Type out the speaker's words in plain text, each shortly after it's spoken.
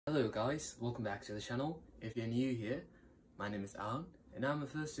Hello guys, welcome back to the channel. If you're new here, my name is Alan and I'm a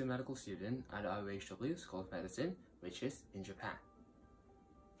first year medical student at IOHW School of Medicine, which is in Japan.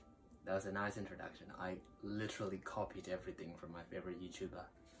 That was a nice introduction. I literally copied everything from my favorite YouTuber.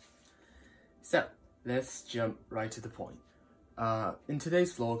 So, let's jump right to the point. In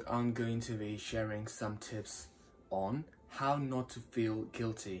today's vlog, I'm going to be sharing some tips on how not to feel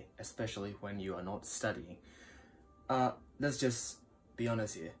guilty, especially when you are not studying. Let's just be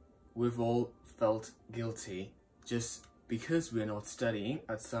honest here. We've all felt guilty just because we're not studying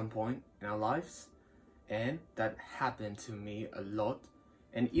at some point in our lives, and that happened to me a lot.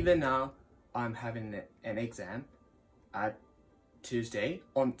 And even now, I'm having an exam at Tuesday,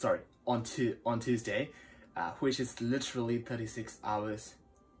 on Tuesday, which is literally 36 hours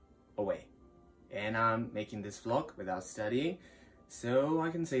away. And I'm making this vlog without studying, so I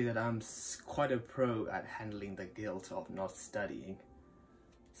can say that I'm quite a pro at handling the guilt of not studying.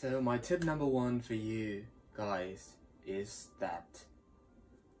 So my tip number one for you guys is that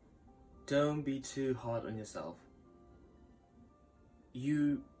don't be too hard on yourself.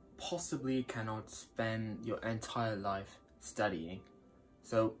 You possibly cannot spend your entire life studying.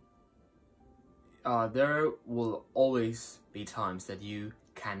 So there will always be times that you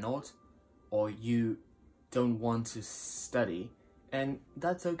cannot or you don't want to study, and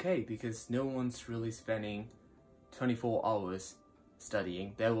that's okay because no one's really spending 24 hours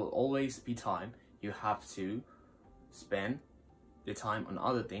studying. There will always be time you have to spend the time on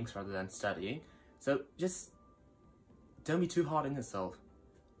other things rather than studying. So just don't be too hard on yourself.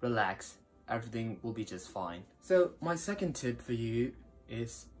 Relax, everything will be just fine. So my second tip for you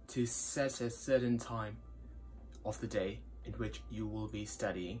is to set a certain time of the day in which you will be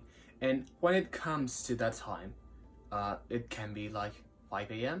studying. And when it comes to that time, it can be like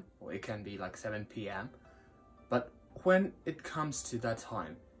 5 AM or it can be like 7 PM. But when it comes to that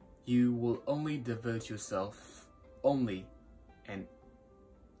time, you will only devote yourself only and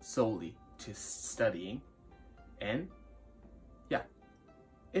solely to studying. And yeah,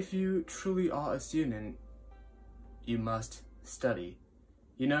 if you truly are a student, you must study.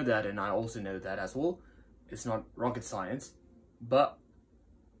 You know that, and I also know that as well. It's not rocket science, but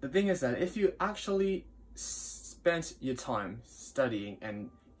the thing is that if you actually spent your time studying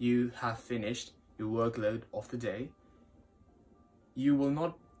and you have finished your workload of the day, you will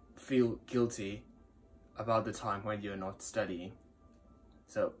not feel guilty about the time when you're not studying.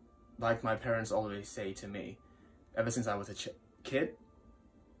 So, like my parents always say to me, ever since I was a kid,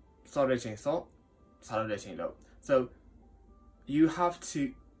 so you have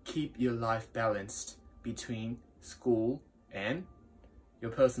to keep your life balanced between school and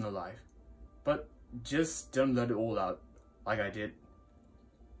your personal life, but just don't let it all out like I did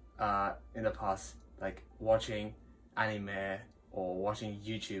in the past, like watching anime or watching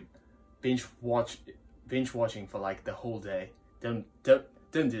YouTube, binge watching for like the whole day. Don't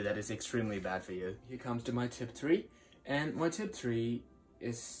do that. It's extremely bad for you. Here comes to my tip 3, and my tip 3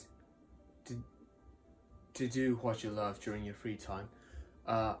 is to do what you love during your free time,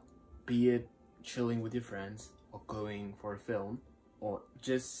 be it chilling with your friends or going for a film or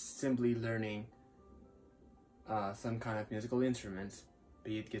just simply learning some kind of musical instruments,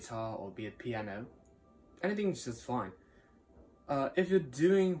 be it guitar or be it piano. Anything's just fine. If you're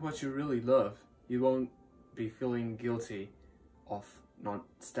doing what you really love, you won't be feeling guilty of not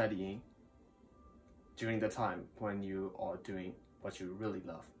studying during the time when you are doing what you really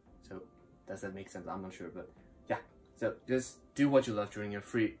love. So does that make sense? I'm not sure, but yeah. So just do what you love during your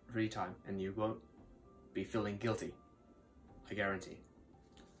free time and you won't be feeling guilty. I guarantee.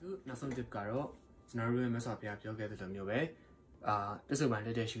 နောက်ဆုံး tip ကတော့ကျွန်တော်တို့ရဲ့မြတ်စွာဘုရားပြောခဲ့တဲ့လိုမျိုးပဲပြစ္ဆုတ်ပန်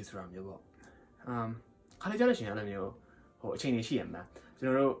တဲ့ရှိဆိုတာမျိုးပေါ့ခါလေးကြလို့ရှိရင်အဲ့လိုမျိုးအချိန်ကြီးရှိရမှာကျွန်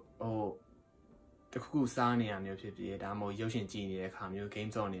တော်တို့တခုခုစားနေရမျိုးဖြစ်ဖြစ်ဒါမှမဟုတ်ရုပ်ရှင်ကြည့်နေတဲ့အခါမျိုး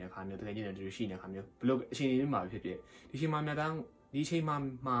game ဆော့နေတဲ့အခါမျိုးတကယ်ကြီးတူရှိနေတဲ့အခါမျိုးဘလို့အချိန်ကြီးမှာဖြစ်ဖြစ်ဒီချိန်မှာများဒီချိန်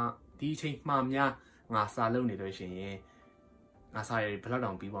မှာများငါစားလုပ်နေလို့ရှိရင်ငါစားရဘယ်လောက်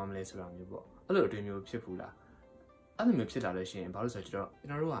တောင်ပြီးသွားမလဲဆိုတာမျိုးပေါ့အဲ့လိုအတွေ့မျိုးဖြစ်ဘူးလားအဲ့လိုမျိုးဖြစ်လာလို့ရှိရင်ဘာလို့ဆိုတော့ကျွန်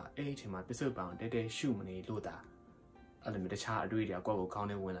တော်တို့ကအဲ့ဒီအချိန်မှာပြစ္ဆုတ်ပန်တဲရှုမနေလို့တာအဲ့လိုမျိုးတခြားအတွေ့အကြုံကိုယ့်ကိုကောင်း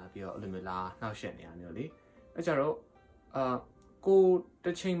နေဝင်လာပြီးတော့အဲ့လိုမျိုးလာနှောက်ယှက်နေရမျိုးလေအဲ့ကြတော့ကိုတ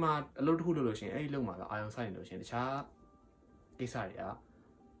စ်ချိန်မှာအလုပ်တစ်ခုလုပ်လို့ရှိရင်အဲ့ဒီလုပ်မှာအာရုံစိုက်နေလို့ရှိရင်တခြားကိစ္စတွေက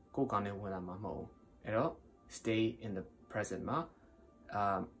ကိုယ်ကောင်းနေဝင်လာမှာမဟုတ်ဘူးအဲ့တော့ stay in the present မှာ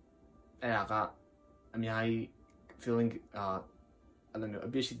အဲ့ဒါကအများကြီး feeling အဲ့လိုမျိုးအ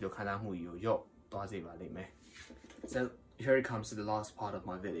ပြစ်ရှိတဲ့ခံစားမှုကြီးကိုရော့သွားစေပါလိမ့်မယ် So here it comes to the last part of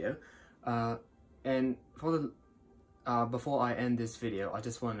my video, and for the before I end this video, I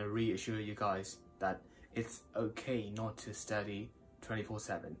just want to reassure you guys that it's okay not to study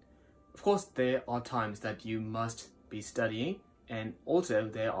 24/7. Of course, there are times that you must be studying, and also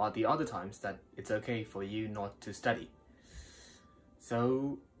there are the other times that it's okay for you not to study. So,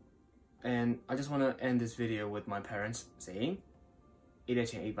 and I just want to end this video with my parents saying, "အိပ်တဲ့အ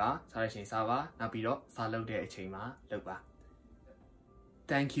ချိန်အိပ်ပါ၊စားတဲ့အချိန်စားပါ၊နောက်ပြီးတော့စားလုပ်တဲ့အချိန်မှာလုပ်ပါ."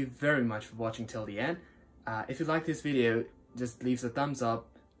 Thank you very much for watching till the end. If you like this video, just leave a thumbs up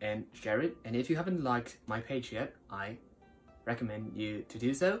and share it. And if you haven't liked my page yet, I recommend you to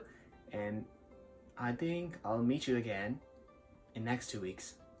do so. And I think I'll meet you again in next 2 weeks.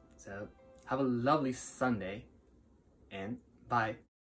 So have a lovely Sunday and bye.